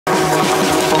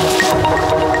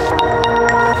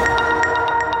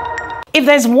If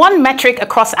there's one metric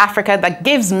across Africa that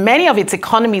gives many of its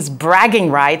economies bragging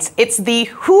rights, it's the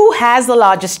who has the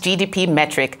largest GDP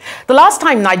metric. The last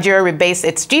time Nigeria rebased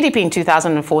its GDP in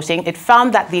 2014, it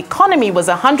found that the economy was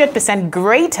 100%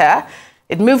 greater.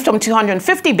 It moved from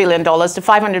 $250 billion to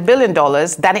 $500 billion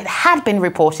than it had been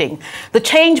reporting. The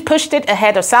change pushed it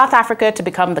ahead of South Africa to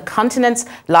become the continent's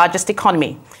largest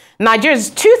economy. Nigeria's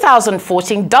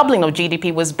 2014 doubling of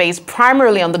GDP was based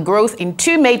primarily on the growth in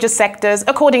two major sectors,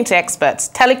 according to experts,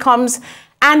 telecoms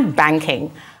and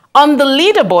banking. On the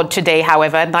leaderboard today,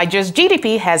 however, Nigeria's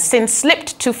GDP has since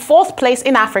slipped to fourth place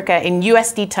in Africa in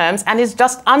USD terms and is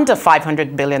just under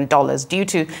 $500 billion due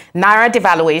to Naira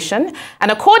devaluation.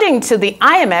 And according to the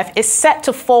IMF, is set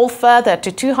to fall further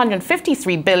to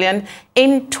 $253 billion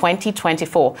in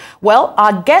 2024. Well,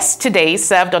 our guest today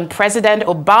served on President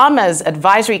Obama's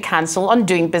Advisory Council on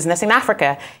Doing Business in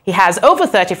Africa. He has over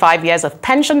 35 years of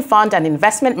pension fund and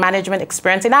investment management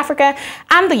experience in Africa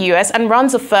and the US and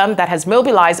runs a firm that has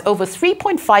mobilized over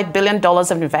 $3.5 billion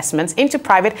of investments into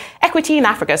private equity in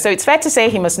Africa. So it's fair to say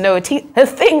he must know a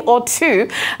thing or two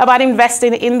about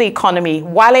investing in the economy.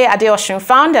 Wale Adeosun,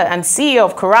 founder and CEO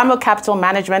of Kuramo Capital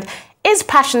Management, is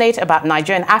passionate about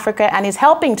Nigeria and Africa and is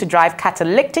helping to drive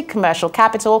catalytic commercial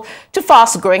capital to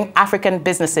fast-growing African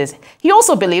businesses. He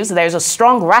also believes there is a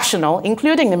strong rationale,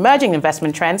 including emerging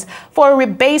investment trends, for a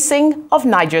rebasing of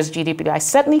Nigeria's GDP. I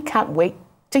certainly can't wait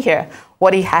to hear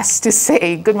what he has to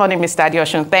say. Good morning, Mr.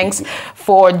 Adeosun. Thanks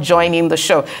for joining the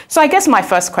show. So I guess my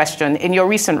first question, in your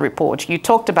recent report, you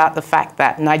talked about the fact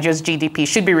that Nigeria's GDP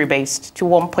should be rebased to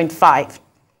 1.5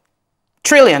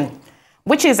 trillion,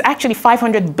 which is actually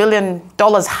 $500 billion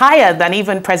higher than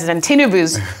even President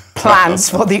Tinubu's plans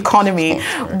for the economy.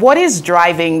 What is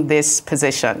driving this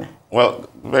position? Well,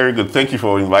 very good. Thank you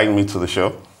for inviting me to the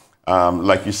show.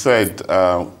 Like you said,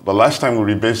 the last time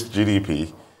we rebased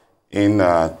GDP in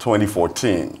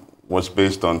 2014 was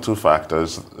based on two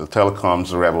factors: the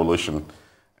telecoms revolution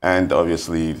and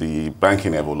obviously the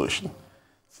banking evolution.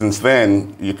 Since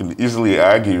then, you can easily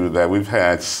argue that we've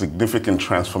had significant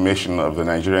transformation of the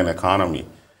Nigerian economy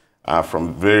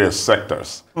from various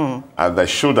sectors that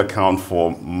should account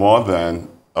for more than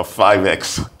a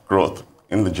 5x growth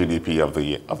in the GDP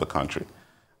of the country.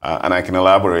 And I can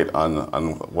elaborate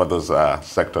on what those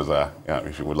sectors are,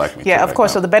 if you would like me to. Yeah, of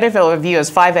course. So the benefit of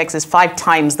viewers, 5x is 5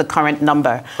 times the current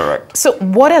number. Correct. So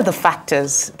what are the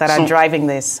factors that are driving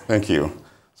this? Thank you.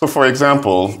 So, for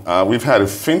example, we've had a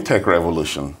fintech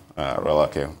revolution,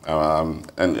 Rolake.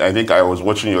 And I think I was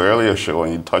watching your earlier show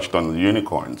and you touched on the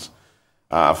unicorns.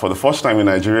 For the first time in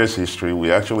Nigeria's history,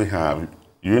 we actually have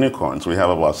unicorns. We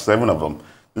have about 7 of them.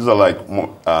 These are like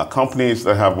companies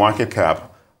that have market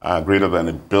cap greater than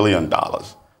 $1 billion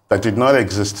that did not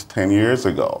exist 10 years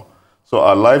ago. So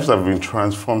our lives have been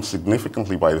transformed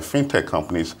significantly by the fintech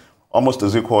companies, almost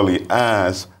as equally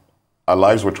as our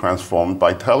lives were transformed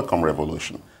by telecom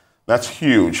revolution. That's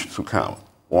huge to count,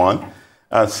 one.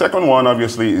 Second one,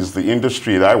 obviously, is the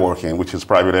industry that I work in, which is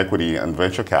private equity and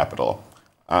venture capital.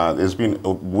 There's been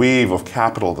a wave of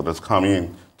capital that has come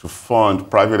in to fund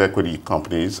private equity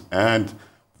companies and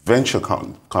venture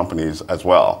companies as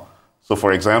well. So,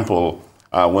 for example,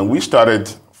 when we started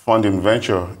funding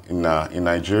venture in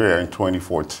Nigeria in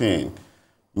 2014,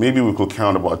 maybe we could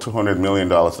count about $200 million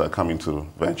that come into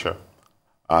venture.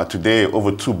 Today,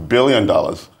 over $2 billion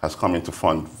has come in to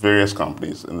fund various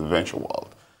companies in the venture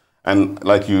world. And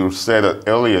like you said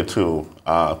earlier too,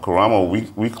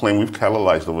 Kuramo, we claim we've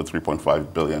catalyzed over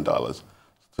 $3.5 billion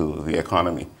to the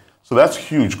economy. So that's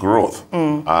huge growth,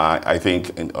 I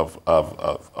think,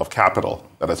 of capital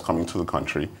that has come into the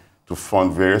country to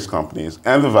fund various companies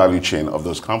and the value chain of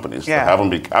those companies that haven't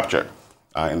been captured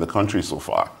in the country so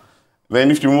far. Then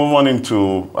if you move on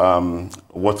into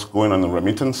what's going on in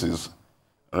remittances,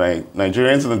 right?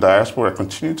 Nigerians in the diaspora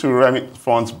continue to remit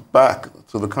funds back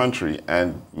to the country.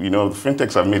 And, you know, the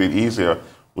fintechs have made it easier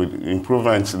with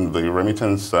improvements in the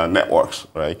remittance networks,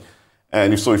 right?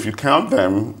 And so if you count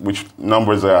them, which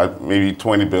numbers are maybe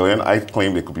 20 billion, I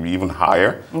claim they could be even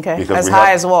higher. Okay, as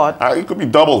high as what? It could be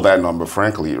double that number,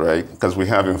 frankly, right? Because we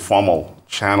have informal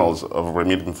channels of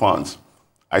remitting funds.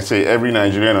 I say every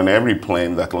Nigerian on every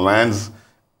plane that lands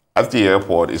at the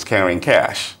airport is carrying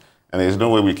cash. And there's no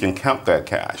way we can count that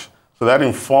cash. So that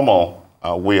informal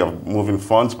way of moving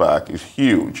funds back is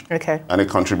huge. Okay. And it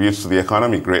contributes to the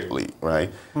economy greatly,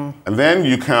 right? And then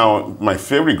you count my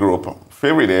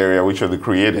favorite area, which are the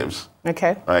creatives.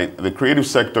 Okay. Right? The creative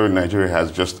sector in Nigeria has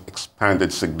just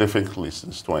expanded significantly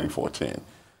since 2014.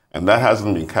 And that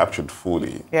hasn't been captured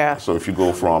fully. Yeah. So if you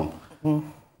go from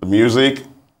the music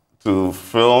to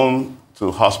film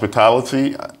to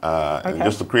hospitality and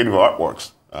just the creative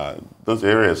artworks, those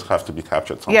areas have to be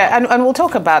captured somehow. Yeah, and we'll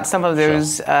talk about some of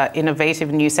those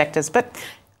innovative new sectors. But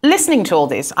listening to all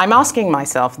this, I'm asking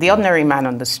myself, the ordinary man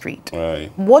on the street,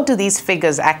 Right. what do these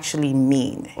figures actually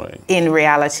mean in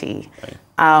reality?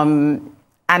 Right.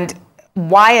 And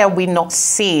why are we not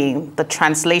seeing the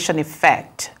translation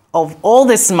effect of all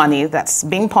this money that's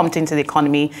being pumped into the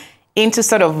economy into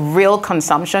sort of real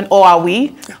consumption? Or are we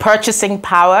purchasing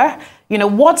power? You know,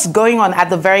 what's going on at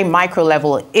the very micro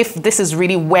level if this is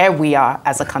really where we are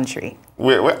as a country?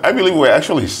 I believe we're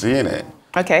actually seeing it.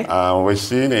 Okay. We're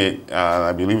seeing it.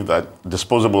 I believe that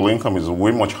disposable income is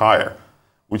way much higher,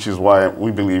 which is why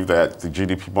we believe that the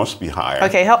GDP must be higher.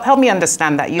 Okay, help me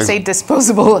understand that. You say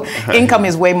disposable income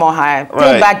is way more higher.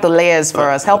 Peel back the layers for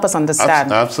us. Help us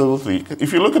understand. Absolutely.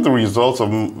 If you look at the results of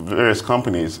various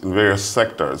companies in various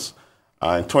sectors,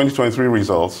 in 2023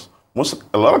 results,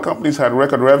 a lot of companies had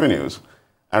record revenues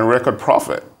and record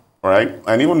profit, right?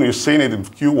 And even you're seeing it in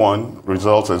Q1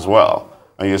 results as well.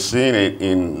 And you're seeing it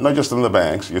in, not just in the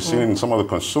banks, you're seeing it in some of the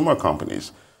consumer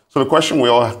companies. So the question we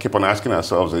all keep on asking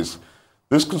ourselves is,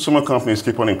 these consumer companies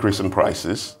keep on increasing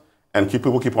prices and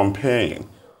people keep on paying.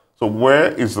 So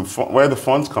where are the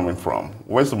funds coming from?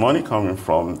 Where's the money coming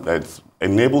from that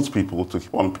enables people to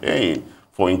keep on paying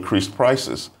for increased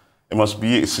prices? It must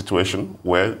be a situation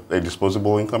where the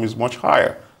disposable income is much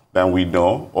higher than we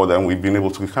know or than we've been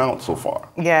able to count so far.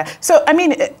 Yeah. So, I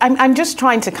mean, I'm just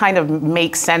trying to kind of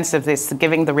make sense of this,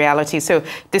 giving the reality. So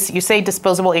you say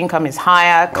disposable income is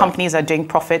higher, companies are doing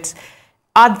profits.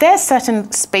 Are there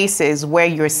certain spaces where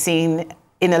you're seeing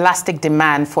inelastic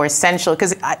demand for essential?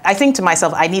 Because I think to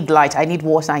myself, I need light, I need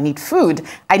water, I need food.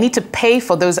 I need to pay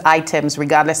for those items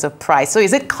regardless of price. So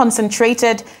is it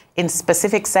concentrated in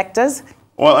specific sectors?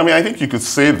 Well, I mean, I think you could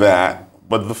say that.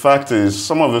 But the fact is,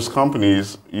 some of those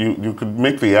companies, you could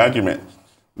make the argument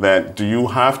that do you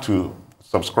have to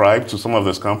subscribe to some of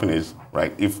those companies,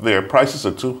 right? If their prices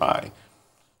are too high,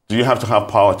 do you have to have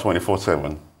power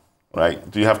 24/7, right?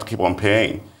 Do you have to keep on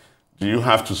paying? Do you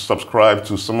have to subscribe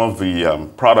to some of the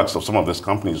products of some of these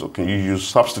companies, or can you use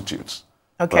substitutes,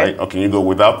 right? Or can you go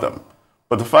without them?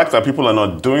 But the fact that people are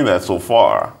not doing that so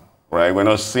far, right? We're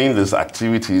not seeing these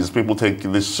activities, people take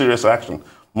this serious action,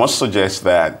 must suggest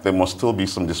that there must still be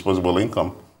some disposable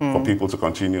income for people to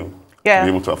continue to be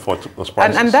able to afford those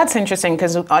prices. And that's interesting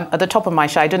because at the top of my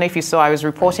show, I don't know if you saw, I was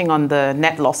reporting on the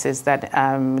net losses that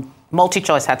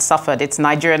MultiChoice had suffered. Its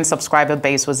Nigerian subscriber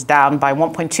base was down by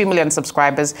 1.2 million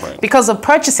subscribers because of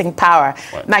purchasing power.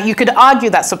 Now, you could argue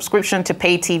that subscription to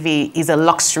pay TV is a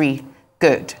luxury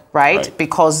good, right?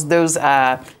 Because those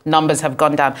numbers have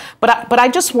gone down. But I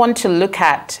just want to look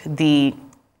at the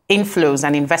inflows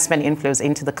and investment inflows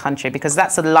into the country, because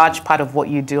that's a large part of what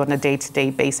you do on a day-to-day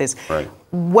basis.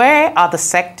 Where are the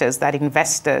sectors that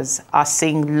investors are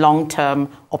seeing long-term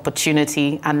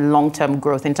opportunity and long-term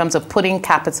growth in terms of putting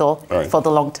capital for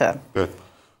the long term? Good.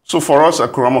 So for us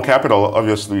at Kuramo Capital,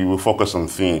 obviously we focus on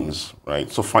themes, right?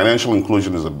 So financial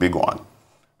inclusion is a big one.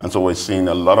 And so we're seeing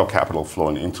a lot of capital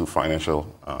flowing into financial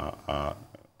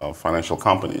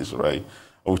companies, right?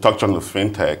 We touched on the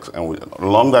fintechs, and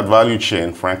along that value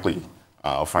chain, frankly,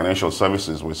 financial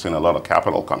services, we're seeing a lot of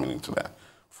capital coming into that.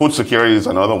 Food security is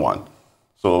another one.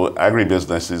 So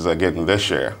agribusinesses are getting their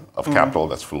share of capital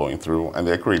that's flowing through, and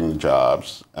they're creating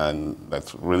jobs, and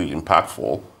that's really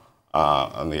impactful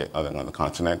on the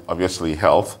continent. Obviously,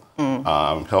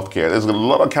 healthcare. There's a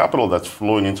lot of capital that's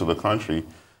flowing into the country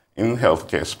in the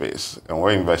healthcare space, and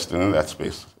we're investing in that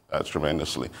space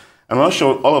tremendously. I'm not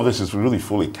sure all of this is really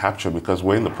fully captured because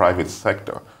we're in the private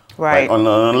sector.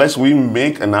 Unless we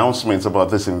make announcements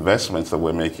about these investments that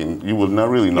we're making, you will not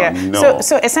really know.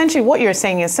 So essentially what you're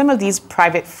saying is some of these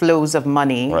private flows of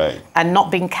money are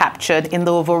not being captured in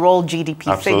the overall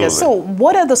GDP figures. So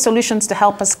what are the solutions to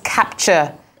help us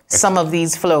capture some of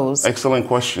these flows? Excellent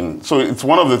question. So it's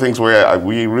one of the things where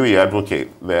we really advocate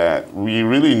that we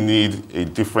really need a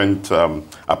different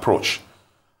approach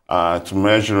to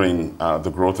measuring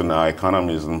the growth in our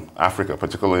economies in Africa,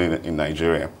 particularly in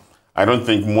Nigeria. I don't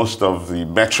think most of the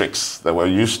metrics that we're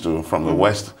used to from the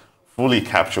West fully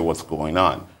capture what's going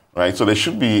on, right? So there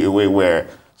should be a way where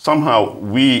somehow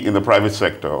we in the private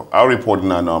sector are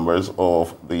reporting our numbers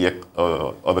of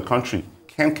the country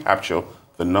can capture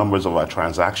the numbers of our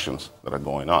transactions that are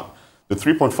going on. The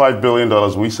 $3.5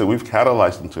 billion we say we've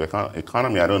catalyzed into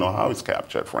economy, I don't know how it's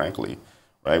captured, frankly.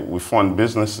 Right, we fund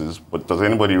businesses, but does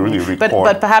anybody really record?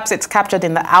 But perhaps it's captured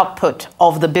in the output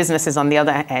of the businesses on the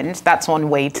other end. That's one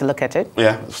way to look at it.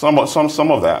 Yeah, some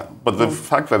of that. But the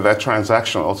fact that that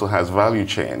transaction also has value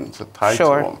chains tied to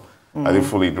them, are they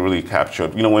fully really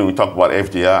captured? You know, when we talk about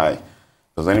FDI,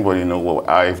 does anybody know what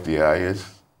our FDI is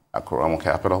at Kuramo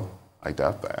Capital? I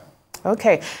doubt that.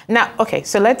 Okay. Now, okay,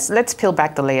 so let's peel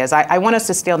back the layers. I want us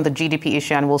to stay on the GDP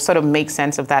issue, and we'll sort of make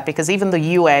sense of that, because even the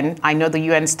UN, I know the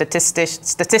UN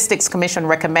Statistics Commission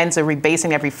recommends a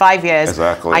rebasing every 5 years.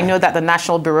 Exactly. I know that the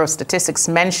National Bureau of Statistics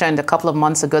mentioned a couple of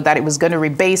months ago that it was going to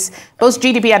rebase both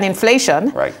GDP and inflation.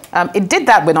 Right. It did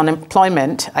that with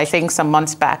unemployment, I think, some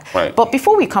months back. Right. But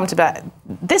before we come to that,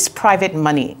 this private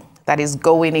money that is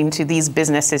going into these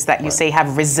businesses that you say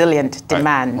have resilient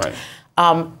demand,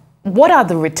 what are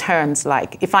the returns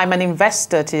like? If I'm an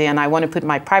investor today and I want to put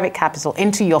my private capital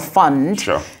into your fund,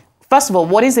 Sure. First of all,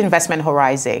 what is investment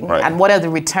horizon, and what are the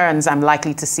returns I'm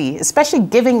likely to see, especially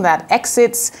given that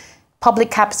exits, public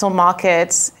capital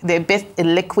markets, they're a bit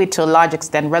illiquid to a large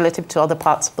extent relative to other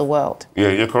parts of the world? Yeah,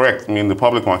 you're correct. I mean, the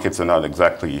public markets are not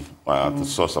exactly the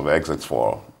source of exits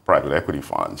for private equity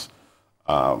funds.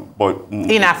 But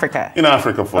in Africa? In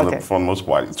Africa, for the most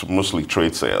part, it's mostly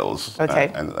trade sales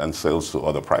and sales to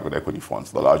other private equity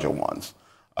funds, the larger ones,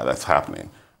 that's happening,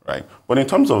 right? But in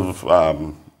terms of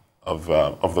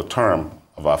the term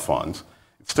of our funds,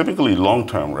 it's typically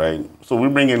long-term, right? So we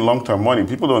bring in long-term money.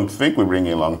 People don't think we bring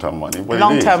in long-term money, but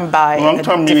long-term by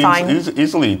long-term means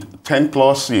easily 10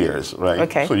 plus years, right?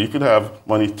 Okay. So you could have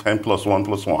money 10 plus 1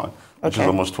 plus 1, which is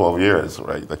almost 12 years,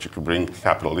 right, that you could bring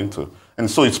capital into. And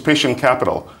so it's patient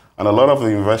capital. And a lot of the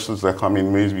investors that come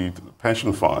in, maybe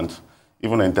pension funds,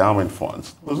 even endowment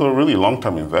funds, those are really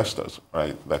long-term investors,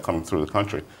 right, that come through the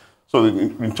country. So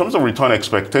in terms of return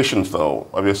expectations, though,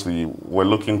 obviously we're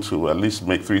looking to at least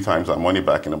make 3 times our money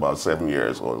back in about 7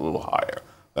 years or a little higher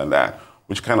than that,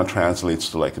 which kind of translates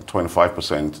to like a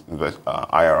 25%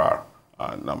 IRR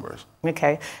numbers.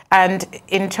 Okay. And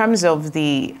in terms of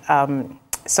the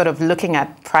sort of looking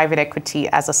at private equity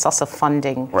as a source of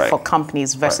funding for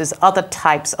companies versus other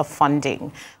types of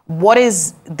funding, what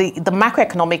is the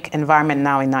macroeconomic environment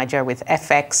now in Nigeria with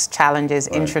FX challenges,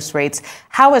 interest rates?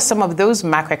 How are some of those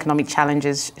macroeconomic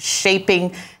challenges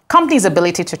shaping companies'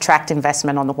 ability to attract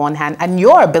investment on the one hand, and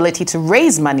your ability to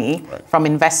raise money from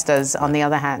investors on the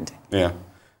other hand? Yeah.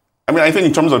 I mean, I think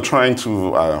in terms of trying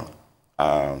to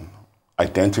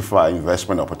identify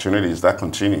investment opportunities, that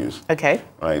continues. Okay.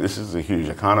 Right. This is a huge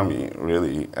economy,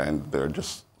 really, and there are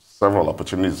just several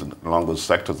opportunities along those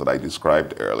sectors that I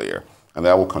described earlier, and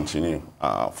that will continue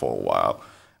for a while.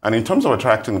 And in terms of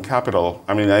attracting capital,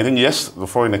 I mean, I think, yes, the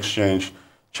foreign exchange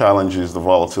challenges, the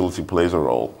volatility plays a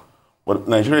role, but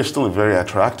Nigeria is still a very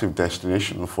attractive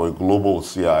destination for a global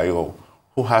CIO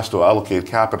who has to allocate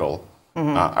capital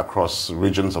across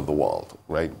regions of the world,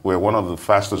 right? We're one of the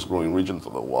fastest growing regions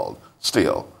of the world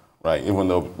still, right? Even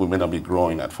though we may not be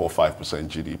growing at 4 or 5%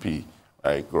 GDP,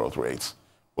 right, growth rates,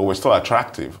 but we're still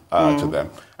attractive to them.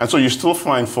 And so you still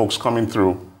find folks coming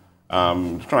through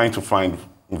trying to find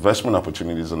investment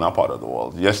opportunities in that part of the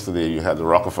world. Yesterday, you had the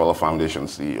Rockefeller Foundation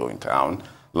CEO in town.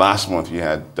 Last month, you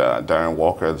had Darren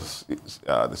Walker,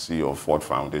 the CEO of Ford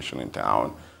Foundation in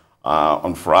town.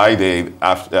 On Friday,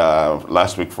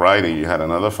 last week Friday, you had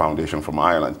another foundation from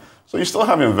Ireland. So you still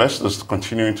have investors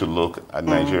continuing to look at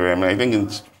Nigeria. I mean, I think in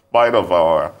spite of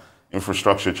our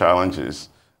infrastructure challenges,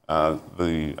 I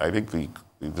think the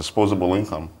disposable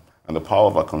income and the power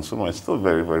of our consumer is still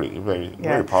very, very,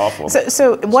 very powerful.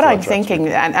 So what I'm thinking,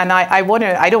 and I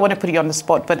don't want to put you on the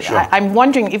spot, but I'm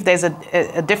wondering if there's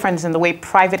a difference in the way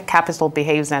private capital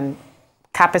behaves and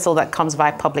capital that comes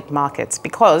via public markets,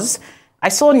 because I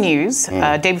saw news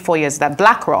day before yesterday that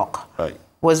BlackRock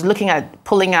was looking at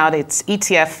pulling out its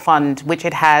ETF fund, which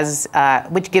it has,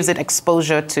 which gives it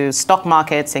exposure to stock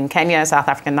markets in Kenya, South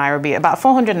Africa, Nairobi, about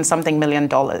 $400 and something million.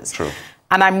 True.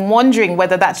 And I'm wondering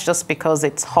whether that's just because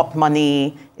it's hot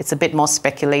money, it's a bit more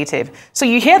speculative. So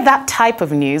you hear that type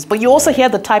of news, but you also hear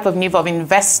the type of news of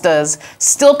investors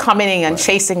still coming in and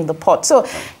chasing the pot. So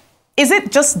is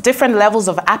it just different levels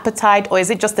of appetite, or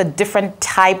is it just a different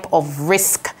type of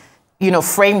risk,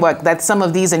 framework that some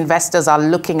of these investors are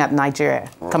looking at Nigeria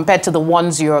compared to the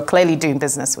ones you're clearly doing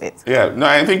business with? Yeah, no,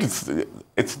 I think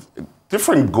it's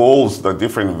different goals that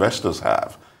different investors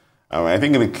have. I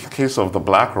think in the case of the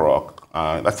BlackRock,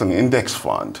 that's an index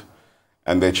fund,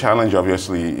 and the challenge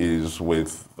obviously is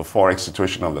with the forex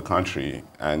situation of the country,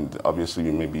 and obviously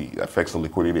maybe affects the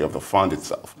liquidity of the fund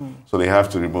itself. So they have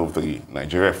to remove the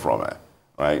Nigeria from it,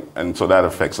 right? And so that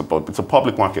affects it, but it's a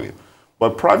public market.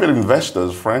 But private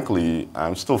investors, frankly,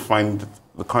 still find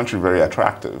the country very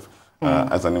attractive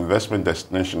as an investment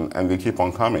destination, and they keep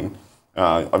on coming.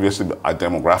 Obviously, our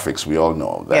demographics, we all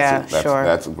know.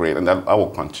 That's great, and that will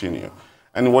continue.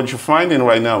 And what you're finding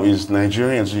right now is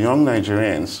Nigerians, young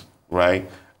Nigerians, right,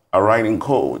 are writing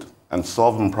code and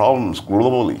solving problems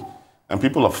globally. And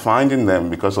people are finding them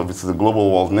because of it's the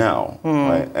global world now,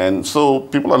 right? And so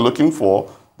people are looking for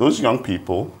those young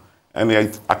people and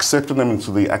they're accepting them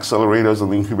into the accelerators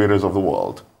and the incubators of the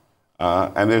world.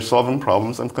 And they're solving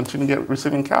problems and continue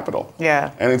receiving capital.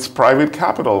 Yeah. And it's private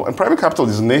capital. And private capital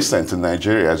is nascent in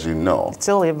Nigeria, as you know. It's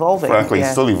still evolving. Frankly,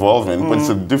 it's still evolving, but it's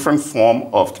a different form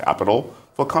of capital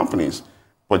for companies.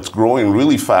 But it's growing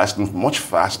really fast and much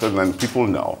faster than people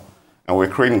know. And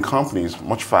we're creating companies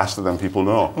much faster than people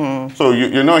know. So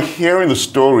you're not hearing the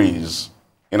stories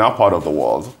in our part of the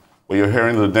world, but you're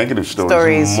hearing the negative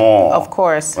stories more. Of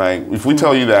course. Right? If we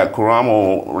tell you that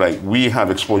Kuramo, we have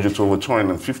exposure to over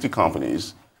 250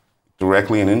 companies,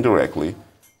 directly and indirectly,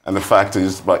 and the fact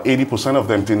is about 80% of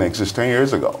them didn't exist 10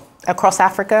 years ago. Across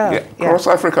Africa? Yeah, across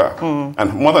Africa.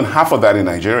 And more than half of that in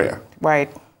Nigeria. Right.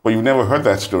 But you've never heard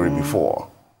that story before.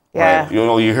 Yeah. Right?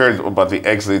 You heard about the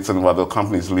exits and about the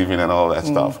companies leaving and all that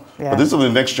stuff. Yeah. But this is the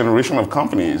next generation of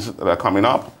companies that are coming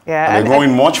up. Yeah. And they're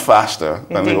growing much faster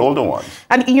than the older ones.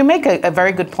 And you make a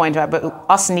very good point about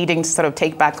us needing to sort of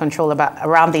take back control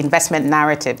around the investment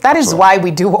narrative. That is why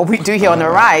we do what we do here on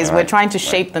Arise. We're trying to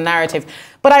shape the narrative.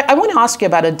 But I want to ask you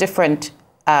about a different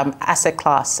asset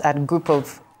class and group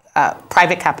of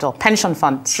private capital, pension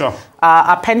funds. Sure.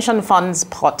 Our pension funds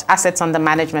pot assets under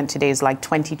management today is like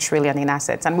 20 trillion in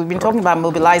assets. And we've been talking about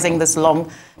mobilizing this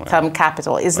long-term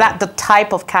capital. Is that the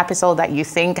type of capital that you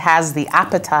think has the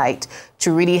appetite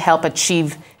to really help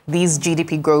achieve these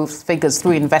GDP growth figures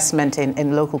through investment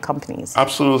in local companies?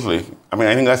 Absolutely. I mean,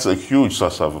 I think that's a huge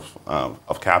source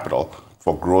of capital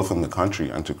for growth in the country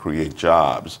and to create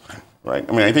jobs, right?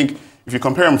 I mean, I think if you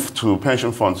compare them to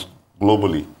pension funds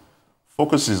globally,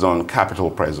 focus is on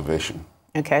capital preservation.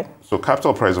 Okay. So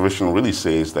capital preservation really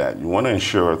says that you want to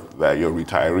ensure that your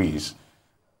retirees,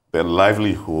 their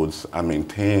livelihoods are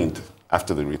maintained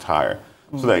after they retire,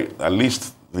 so that at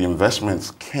least the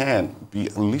investments can be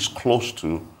at least close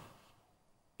to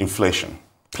inflation.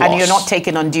 Plus. And you're not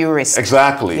taking undue risk.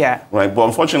 Exactly. Yeah. Right. But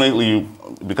unfortunately,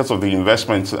 because of the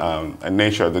investment and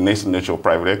nature, the nascent nature of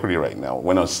private equity right now,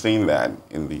 we're not seeing that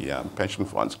in the pension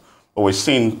funds. But we're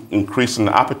seeing increasing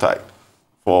appetite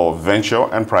for venture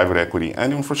and private equity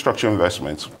and infrastructure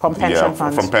investments from pension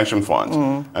funds. From pension funds.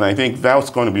 And I think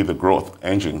that's going to be the growth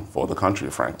engine for the country,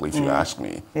 frankly, if you ask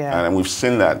me. Yeah. And we've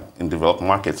seen that in developed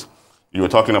markets. You were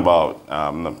talking about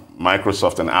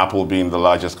Microsoft and Apple being the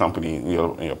largest company in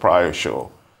your prior show.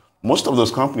 Most of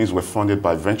those companies were funded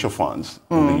by venture funds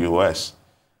in the US,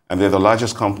 and they're the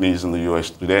largest companies in the US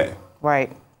today.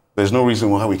 Right. There's no reason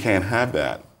why we can't have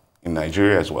that in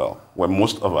Nigeria as well, where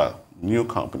most of our new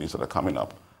companies that are coming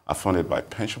up are funded by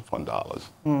pension fund dollars,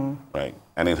 right?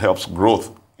 And it helps growth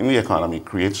in the economy,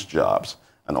 creates jobs,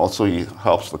 and also it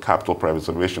helps the capital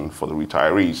preservation for the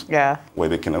retirees, where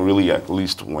they can really, at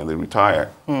least when they retire,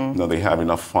 they have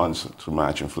enough funds to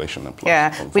match inflation and plus.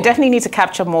 Yeah, we definitely need to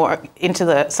capture more into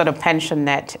the sort of pension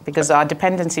net because our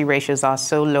dependency ratios are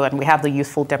so low and we have the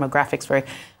youthful demographics very.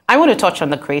 I want to touch on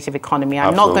the creative economy.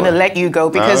 I'm not going to let you go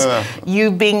because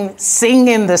you've been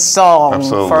singing the song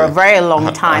for a very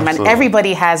long time and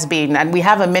everybody has been. And we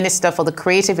have a minister for the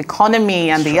creative economy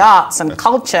and the arts and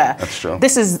culture. That's true.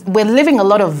 We're living a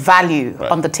lot of value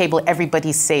on the table,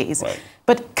 everybody says.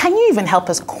 But can you even help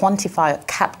us quantify or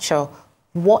capture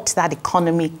what that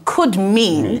economy could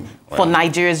mean for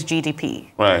Nigeria's GDP?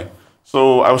 Right.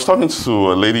 So I was talking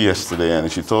to a lady yesterday, and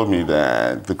she told me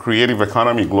that the creative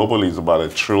economy globally is about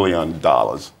 $1 trillion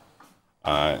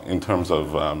in terms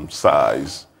of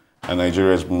size, and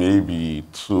Nigeria is maybe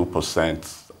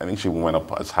 2%. I think she went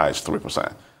up as high as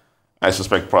 3%. I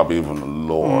suspect probably even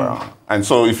lower. And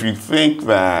so if you think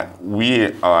that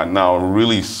we are now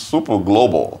really super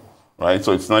global, right?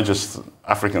 So it's not just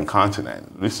African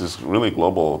continent. This is really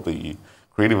global. The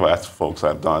creative arts folks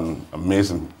have done an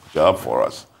amazing job for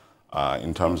us.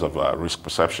 In terms of risk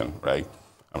perception, right?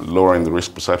 Lowering the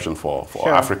risk perception for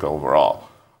Africa overall.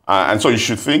 And so you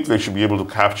should think they should be able to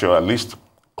capture at least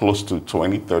close to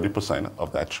 30%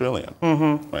 of that trillion,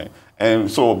 right?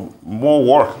 And so more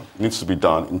work needs to be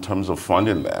done in terms of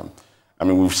funding them. I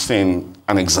mean, we've seen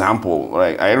an example,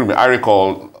 right? I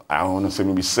recall, I want to say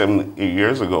maybe 7, 8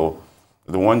 years ago,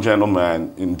 the one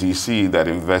gentleman in DC that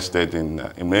invested in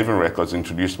Maven Records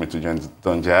introduced me to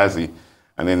Don Jazzy.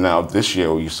 And then now this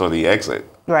year, you saw the exit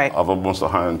of almost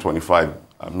 $125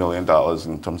 million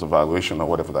in terms of valuation or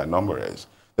whatever that number is.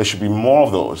 There should be more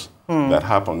of those that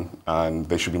happen, and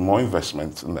there should be more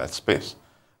investments in that space.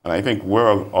 And I think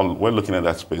we're looking at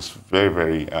that space very,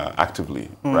 very actively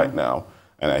right now.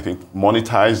 And I think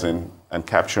monetizing and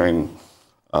capturing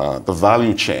the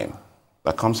value chain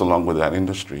that comes along with that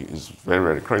industry is very,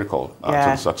 very critical to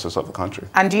the success of the country.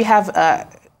 And do you have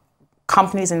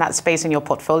companies in that space in your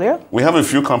portfolio? We have a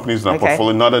few companies in our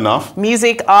portfolio, not enough.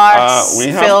 Music, arts,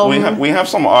 film? We have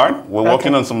some art. We're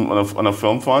working on a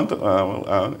film fund,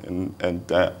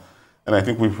 and I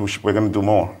think we're going to do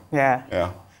more.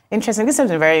 Yeah. Interesting. This is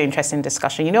a very interesting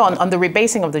discussion. You know, on the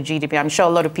rebasing of the GDP, I'm sure a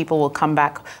lot of people will come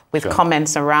back with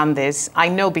comments around this. I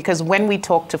know because when we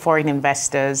talk to foreign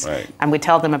investors and we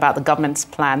tell them about the government's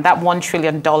plan, that $1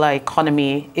 trillion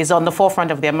economy is on the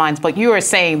forefront of their minds. But you are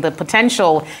saying the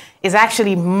potential is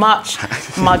actually much,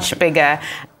 much bigger.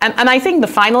 And I think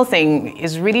the final thing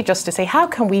is really just to say, how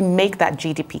can we make that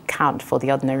GDP count for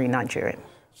the ordinary Nigerian?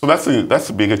 So that's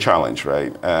a bigger challenge,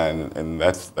 right? And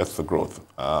that's the growth.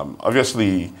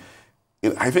 Obviously,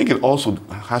 I think it also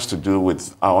has to do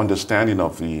with our understanding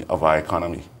of our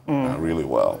economy really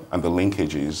well and the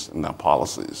linkages in our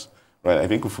policies, right? I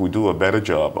think if we do a better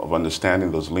job of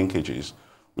understanding those linkages,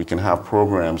 we can have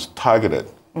programs targeted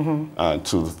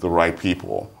to the right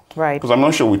people. Right. Because I'm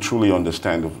not sure we truly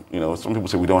understand. You know, some people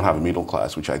say we don't have a middle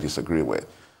class, which I disagree with.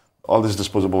 All this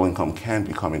disposable income can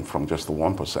be coming from just the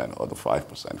 1% or the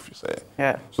 5%, if you say.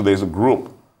 Yeah. So there's a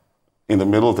group in the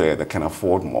middle there that can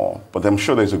afford more, but I'm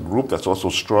sure there's a group that's also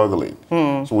struggling.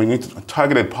 So we need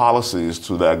targeted policies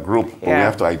to that group, but we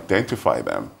have to identify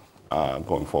them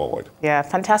going forward. Yeah,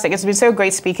 fantastic. It's been so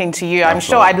great speaking to you. I'm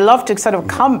sure I'd love to sort of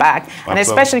come back, and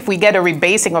especially if we get a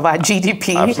rebasing of our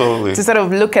GDP, to sort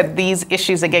of look at these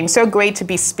issues again. So great to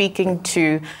be speaking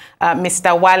to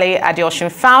Mr. Wale Adeosun,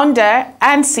 founder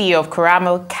and CEO of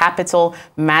Kuramo Capital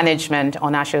Management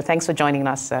on our show. Thanks for joining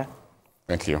us, sir.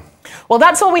 Thank you. Well,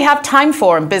 that's all we have time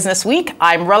for in Business Week.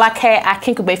 I'm Rolake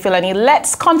Akinkugbe-Filani.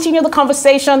 Let's continue the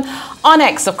conversation on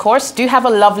X, of course. Do have a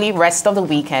lovely rest of the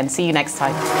weekend. See you next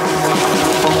time.